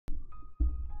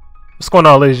What's going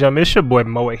on, ladies and gentlemen? It's your boy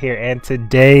Moet here, and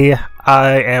today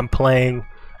I am playing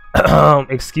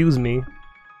excuse me,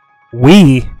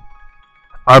 we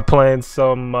are playing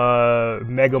some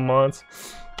megamons.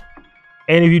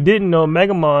 And if you didn't know,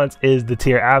 megamons is the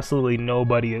tier absolutely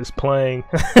nobody is playing.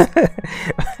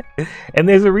 And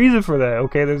there's a reason for that,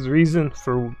 okay? There's a reason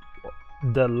for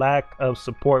the lack of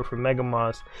support for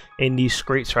megamons in these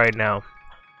streets right now.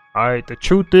 Alright, the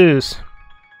truth is,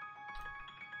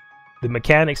 the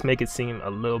mechanics make it seem a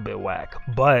little bit whack,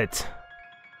 but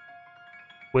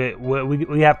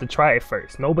we have to try it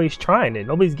first. Nobody's trying it.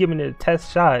 Nobody's giving it a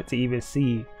test shot to even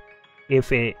see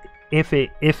if it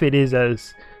is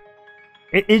as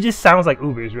it just sounds like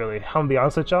Ubers, really. I'm gonna be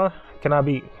honest with y'all. Can I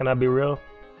be real?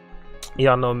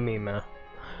 Y'all know me, man.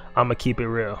 I'm gonna keep it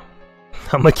real.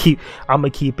 I'm gonna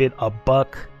keep it a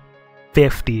buck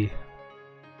 50.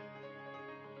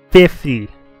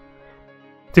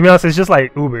 To be honest, it's just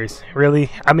like Ubers, really.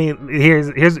 I mean, here's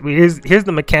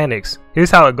the mechanics.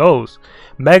 Here's how it goes.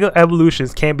 Mega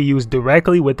evolutions can be used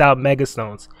directly without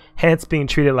megastones, hence being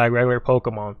treated like regular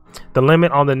Pokemon. The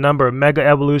limit on the number of mega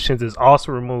evolutions is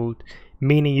also removed,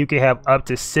 meaning you can have up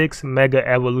to 6 mega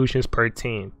evolutions per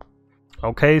team.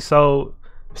 Okay, so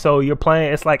you're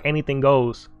playing, it's like anything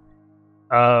goes.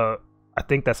 I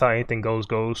think that's how anything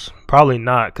goes. Probably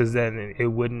not, because then it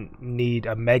wouldn't need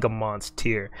a megamons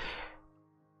tier.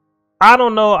 I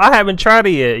don't know. I haven't tried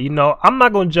it yet. You know, I'm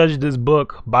not going to judge this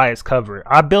book by its cover.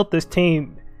 I built this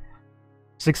team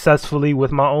successfully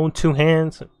with my own 2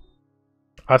 hands.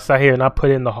 I sat here and I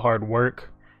put in the hard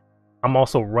work. I'm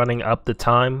also running up the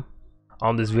time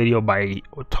on this video by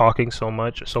talking so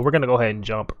much. So we're going to go ahead and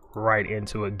jump right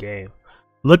into a game.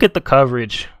 Look at the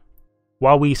coverage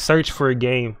while we search for a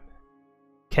game.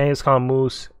 Kangaskhan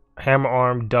Moose, Hammer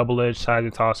Arm, Double Edge,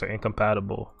 Seismic Toss are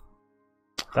incompatible.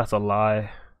 That's a lie.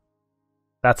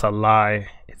 That's a lie.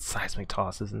 It's Seismic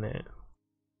Toss, isn't it?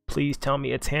 Please tell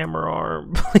me it's Hammer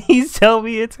Arm. Please tell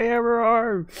me it's Hammer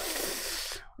Arm.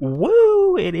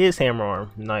 Woo! It is Hammer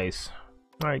Arm. Nice.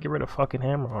 Alright, get rid of fucking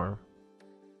Hammer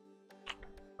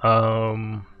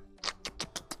Arm.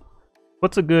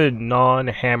 What's a good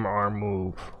non-Hammer Arm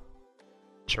move?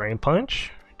 Drain Punch?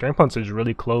 Drain Punch is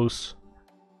really close.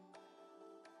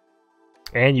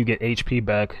 And you get HP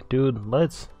back. Dude,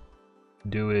 let's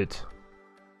do it.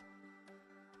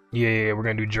 Yeah, we're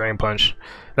gonna do Drain Punch.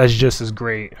 That's just as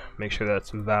great. Make sure that's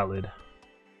valid.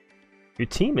 Your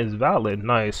team is valid.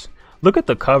 Nice. Look at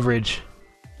the coverage.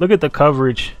 Look at the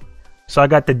coverage. So I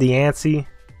got the Deancey.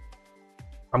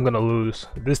 I'm gonna lose.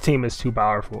 This team is too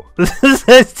powerful.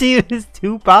 This team is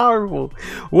too powerful.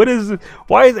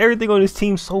 Why is everything on this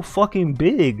team so fucking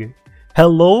big?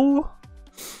 Hello?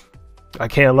 I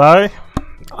can't lie.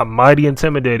 I'm mighty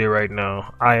intimidated right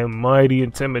now. I am mighty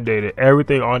intimidated.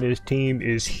 Everything on this team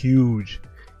is huge.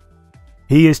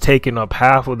 He is taking up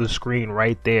half of the screen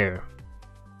right there.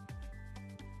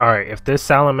 Alright, if this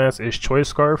Salamence is Choice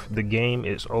Scarf, the game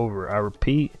is over. I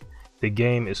repeat, the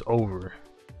game is over.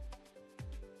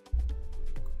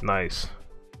 Nice.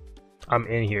 I'm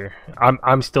in here.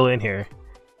 I'm still in here.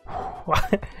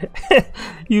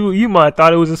 you might have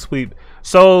thought it was a sweep.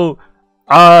 So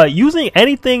using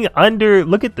anything under,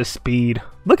 look at the speed.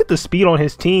 Look at the speed on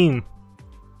his team.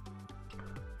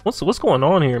 What's going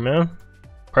on here, man?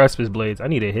 Precipice Blades. I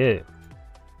need a hit.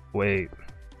 Wait.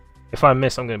 If I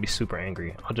miss, I'm gonna be super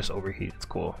angry. I'll just overheat. It's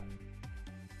cool.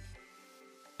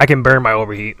 I can burn my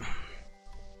overheat.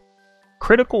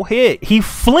 Critical hit. He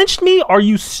flinched me? Are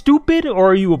you stupid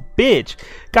or are you a bitch?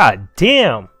 God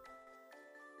damn.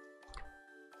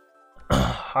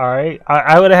 Alright,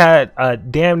 I would have had a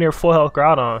damn near full health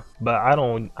Groudon, but I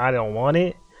don't want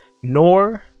it,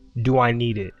 nor do I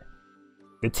need it.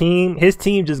 His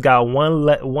team just got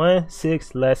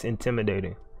 1/6 less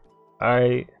intimidating.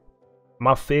 Alright,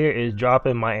 my fear is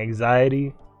dropping, my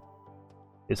anxiety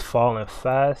is falling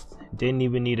fast. Didn't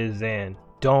even need a Zan.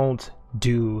 Don't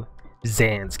do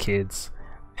Zans, kids.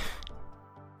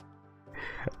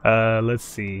 Let's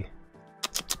see.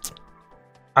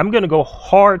 I'm gonna go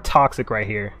hard toxic right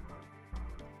here.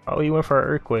 Oh, he went for an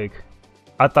earthquake.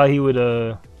 I thought he would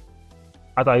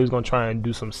I thought he was gonna try and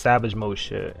do some savage mode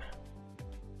shit.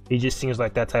 He just seems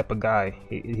like that type of guy.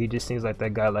 He just seems like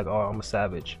that guy, like, oh, I'm a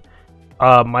savage.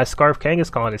 My Scarf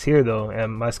Kangaskhan is here though,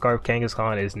 and my Scarf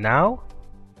Kangaskhan is now.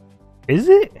 Is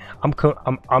it?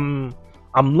 I'm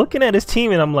looking at his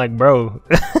team and I'm like, bro,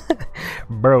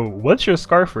 bro, what's your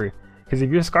Scarfer? Because if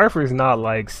your Scarfer is not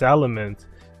like Salamence,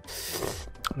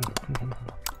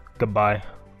 goodbye.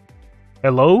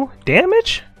 Hello?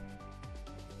 Damage?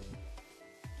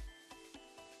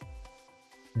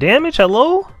 Damage?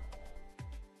 Hello?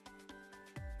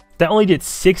 that only did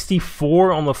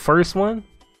 64 on the first one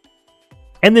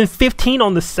and then 15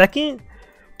 on the second.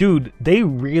 Dude, they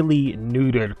really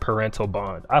neutered parental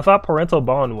bond. I thought parental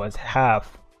bond was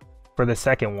half for the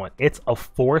second one. It's a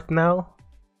fourth now.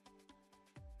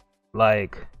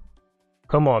 Like,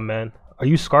 come on, man. Are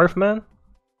you Scarf Man?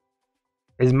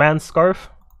 Is man Scarf?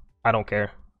 I don't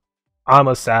care. I'm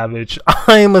a savage.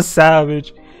 I'm a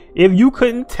savage. If you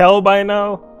couldn't tell by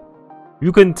now,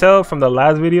 you couldn't tell from the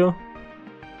last video,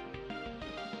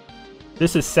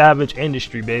 this is savage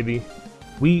industry, baby.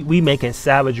 We making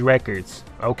savage records,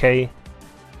 okay?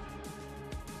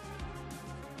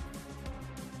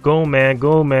 Go, man.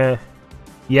 Go, man.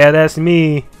 Yeah, that's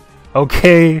me.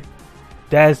 Okay.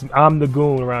 I'm the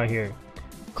goon around here.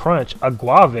 Crunch,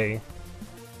 agave.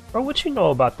 Bro, what you know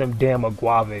about them damn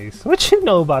aguaves? What you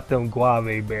know about them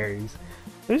guave berries?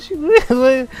 What you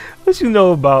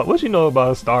know about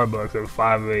Starbucks at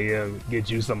 5 a.m.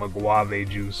 Get you some agave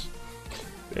juice.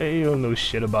 Hey, you don't know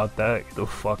shit about that. Get the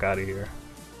fuck out of here.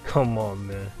 Come on,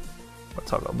 man. I'm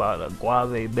talking about a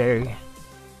guave berry.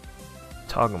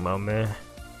 Talking about, man.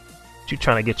 You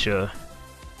trying to get your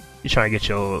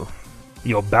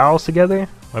bowels together?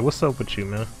 Like, what's up with you,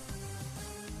 man?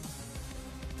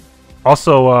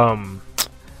 Also,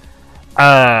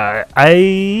 I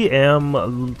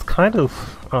am kind of,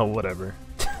 whatever.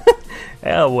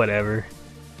 Yeah, whatever.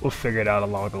 We'll figure it out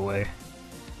along the way.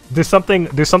 There's something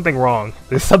wrong.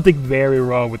 There's something very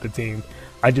wrong with the team.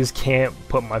 I just can't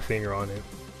put my finger on it,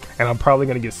 and I'm probably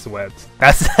gonna get swept.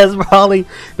 That's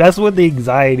what the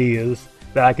anxiety is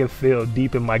that I can feel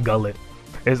deep in my gullet.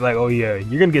 It's like, oh yeah,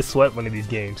 you're gonna get swept one of these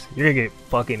games. You're gonna get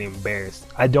fucking embarrassed.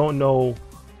 I don't know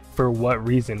for what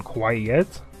reason quite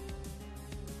yet,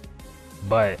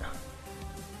 but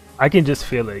I can just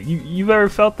feel it. You've ever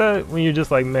felt that when you're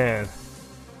just like, man,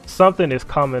 something is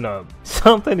coming up.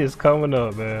 Something is coming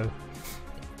up, man.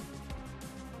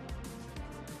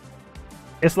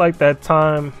 It's like that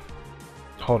time.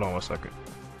 Hold on 1 second.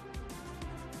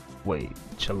 Wait,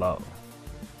 chill out.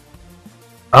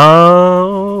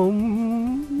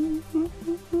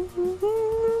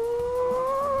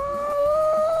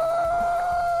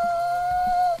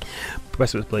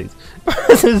 Precious Blades.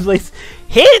 Precious Blades.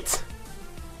 Hit!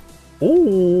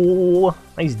 Ooh,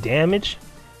 nice damage.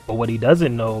 But what he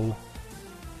doesn't know.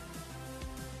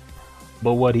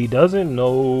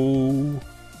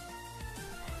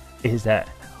 Is that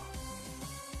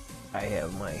I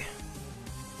have my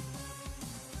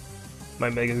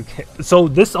mega. So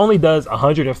this only does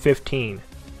 115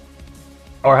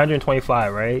 or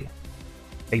 125, right?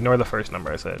 Ignore the first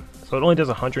number I said. So it only does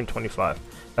 125.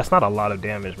 That's not a lot of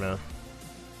damage, man.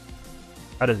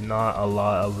 That is not a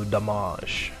lot of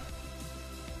damage.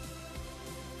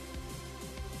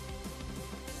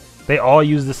 They all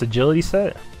use this agility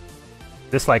set.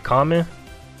 This like common.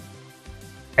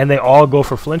 And they all go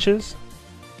for flinches?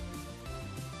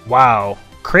 Wow.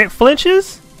 Crit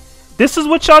flinches? This is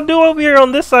what y'all do over here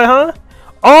on this side, huh?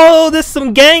 Oh, this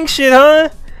some gang shit, huh?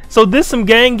 So this some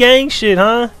gang shit,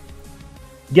 huh?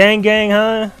 Gang,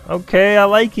 huh? Okay, I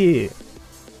like it.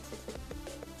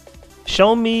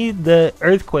 Show me the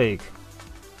earthquake.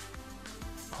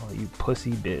 Oh, you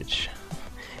pussy bitch.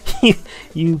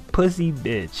 You pussy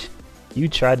bitch. You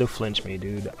tried to flinch me,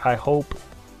 dude. I hope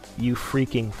you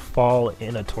freaking fall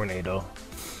in a tornado.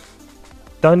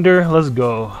 Thunder, let's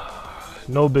go.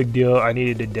 No big deal. I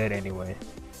needed it dead anyway.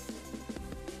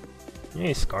 You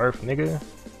ain't Scarf, nigga.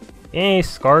 You ain't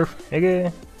Scarf,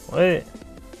 nigga. What?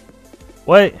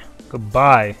 What?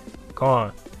 Goodbye.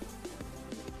 Gone.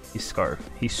 He's Scarf.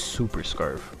 He's super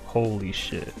Scarf. Holy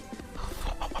shit.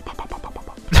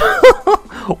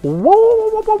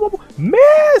 Whoa.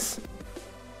 Miss!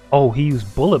 Oh, he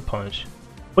used Bullet Punch.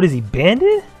 What is he,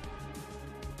 Bandit?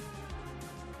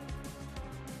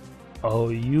 Oh,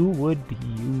 you would be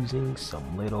using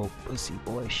some little pussy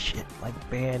boy shit like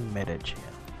Band Metagam.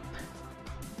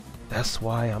 That's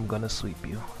why I'm gonna sweep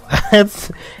you. That's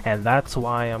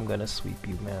why I'm gonna sweep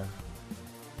you, man.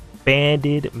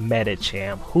 Banded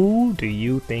Metacham. Who do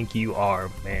you think you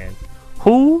are, man?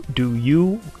 Who do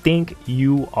you think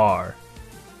you are?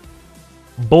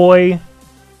 Boy,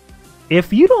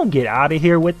 if you don't get out of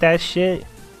here with that shit,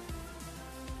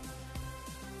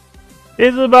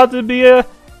 it's about to be a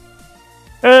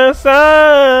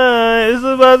sign.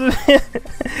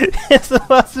 It's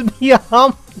about to be a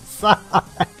homicide.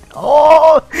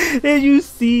 Oh, did you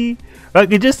see? Like,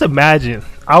 just imagine.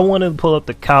 I want to pull up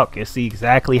the calc and see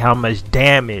exactly how much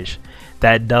damage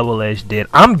that double edge did.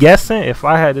 I'm guessing, if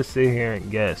I had to sit here and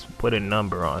guess, put a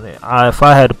number on it. If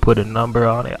I had to put a number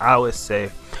on it, I would say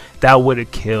that would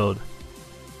have killed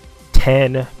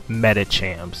 10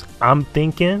 Metachams. I'm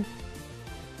thinking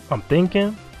I'm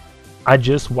thinking I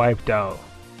just wiped out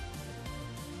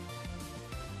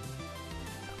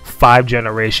 5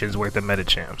 generations worth of meta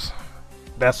champs.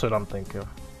 That's what I'm thinking.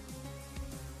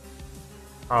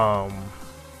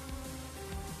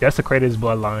 Desecrated his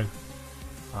bloodline.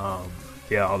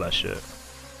 Yeah, all that shit.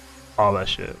 All that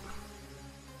shit.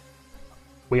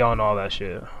 We own all that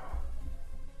shit.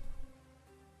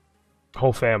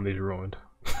 Whole family's ruined.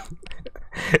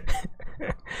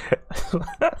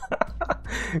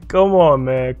 Come on,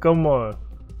 man. Come on.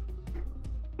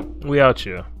 We out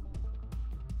here.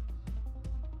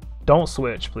 Don't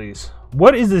switch, please.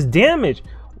 What is this damage?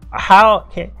 How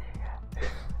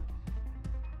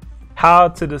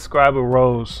to describe a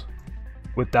rose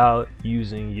without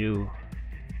using you?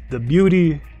 The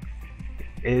beauty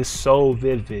is so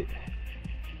vivid,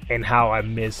 and how I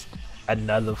missed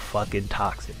another fucking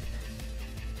toxic.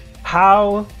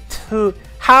 How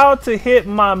to hit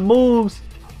my moves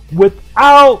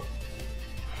without.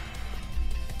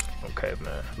 Okay,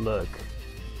 man. Look.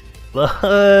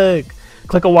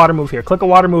 Click a water move here. Click a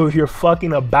water move if you're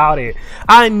fucking about it.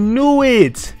 I knew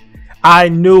it. I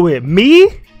knew it.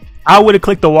 Me? I would have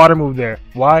clicked the water move there.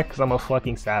 Why? Because I'm a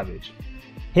fucking savage.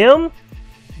 Him?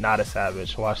 Not a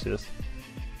savage. Watch this.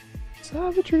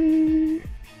 Savagery.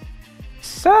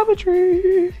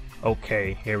 Savagery.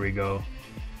 Okay, here we go.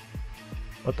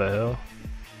 What the hell?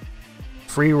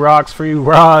 Free rocks, free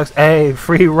rocks. Hey,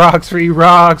 free rocks, free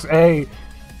rocks. Hey.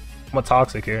 I'm a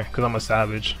toxic here because I'm a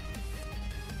savage.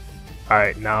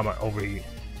 Alright, now I'm overheat.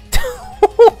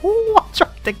 I'm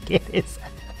trying to get it.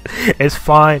 It's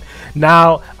fine.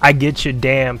 Now I get your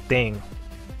damn thing.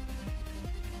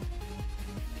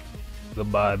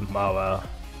 Goodbye, my wow.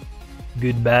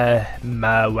 Goodbye,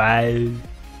 my wow.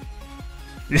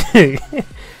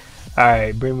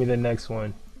 Alright, bring me the next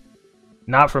one.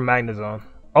 Not from Magnezone.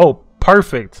 Oh,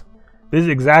 perfect. This is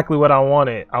exactly what I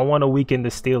wanted. I want to weaken the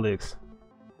Steelix.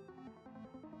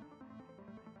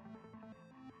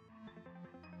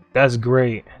 That's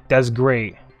great. That's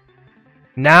great.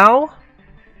 Now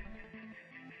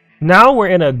we're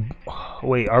in a...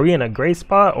 Wait, are we in a great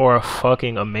spot or a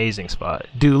fucking amazing spot?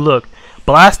 Dude, look.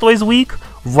 Blastoise weak.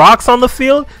 Rocks on the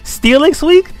field. Steelix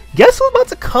weak. Guess who's about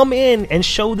to come in and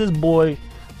show this boy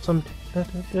some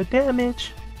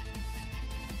damage?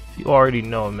 You already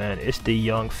know, man. It's the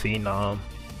young phenom.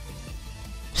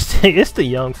 It's the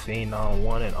young phenom,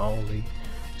 one and only.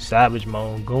 Savage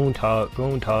Moan. Goon talk.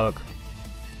 Goon talk.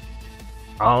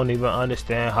 I don't even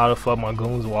understand how the fuck my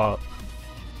goons walk.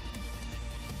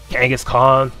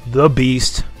 Kangaskhan, the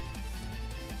beast.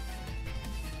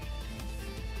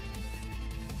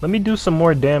 Let me do some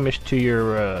more damage to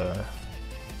your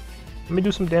let me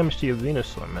do some damage to your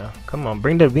Venusaur, man. Come on,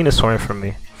 bring that Venusaur in for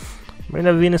me. Bring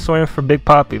that Venusaur in for Big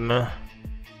Poppy, man.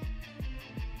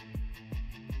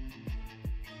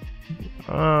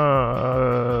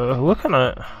 What can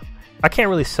I can't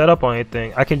really set up on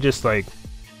anything. I can just like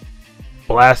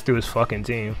blast through his fucking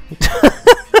team.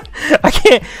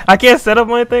 I can't set up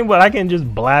anything, but I can just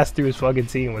blast through his fucking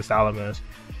team with Salamence.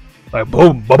 Like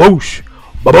boom, baboosh,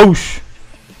 baboosh.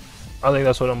 I think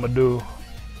that's what I'm gonna do.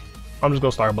 I'm just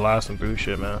gonna start blasting through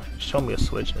shit, man. Show me a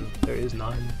switch, and there is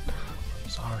none.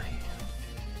 Sorry.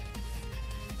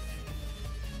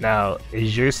 Now,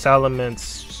 is your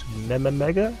Salamence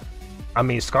Mega? I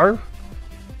mean, Scarf?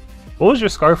 What was your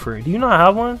Scarfer? Do you not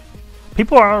have one?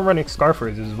 People aren't running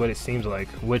Scarfers, is what it seems like,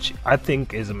 which I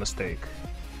think is a mistake.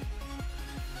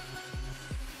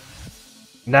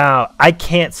 Now, I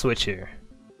can't switch here.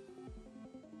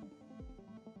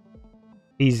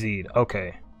 Easy.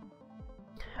 Okay.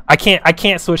 I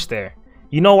can't switch there.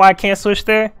 You know why I can't switch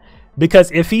there?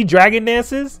 Because if he Dragon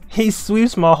Dances, he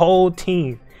sweeps my whole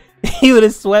team. He would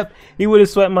have swept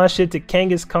my shit to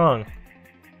Kangaskhan.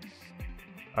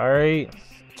 Alright.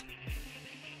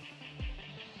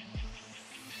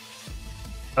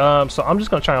 So I'm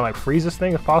just gonna try and like freeze this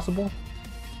thing if possible.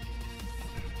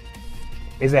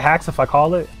 Is it hacks if I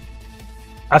call it?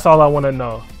 That's all I want to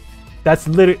know. That's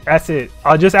it.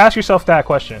 I'll just ask yourself that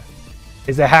question.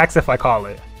 Is it hacks if I call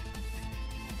it?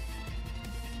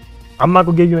 I'm not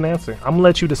gonna give you an answer. I'm gonna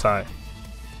let you decide.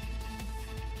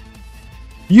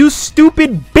 You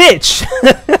stupid bitch!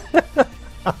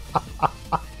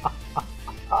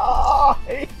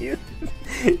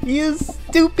 you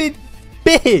stupid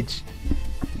bitch!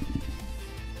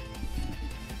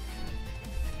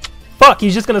 Fuck,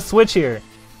 he's just gonna switch here.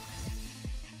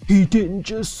 He didn't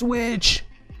just switch.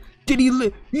 Did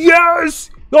he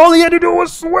yes! All he had to do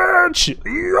was switch!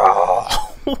 Yeah!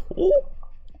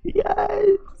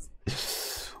 Yes!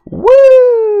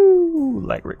 Woo!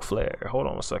 Like Ric Flair. Hold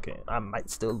on a second. I might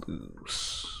still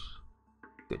lose.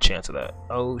 Good chance of that.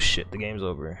 Oh shit, the game's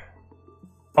over.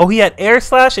 Oh, he had air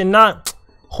slash and not.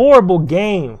 Horrible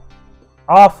game.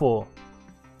 Awful.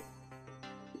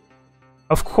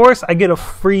 Of course I get a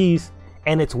freeze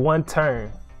and it's one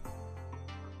turn.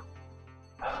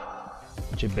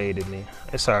 You baited me.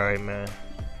 It's alright, man.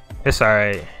 It's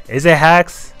alright. Is it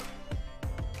hacks?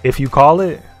 If you call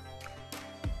it?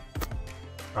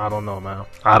 I don't know, man.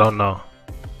 I don't know.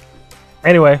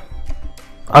 Anyway,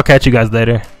 I'll catch you guys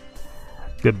later.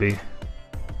 Good be.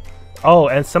 Oh,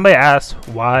 and somebody asked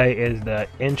why is the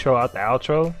intro out the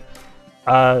outro?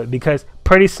 Because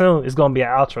pretty soon it's gonna be an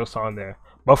outro song there.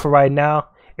 But for right now,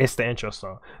 it's the intro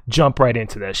song. Jump right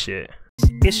into that shit.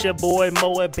 It's your boy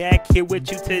Moet back here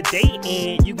with you today,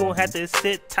 and you gon' have to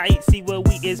sit tight, see what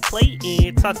we is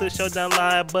playing. Toss the show down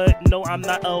line, but no, I'm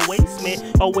not a waste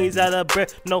man. Always out of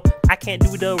breath, no, I can't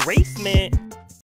do the race, man.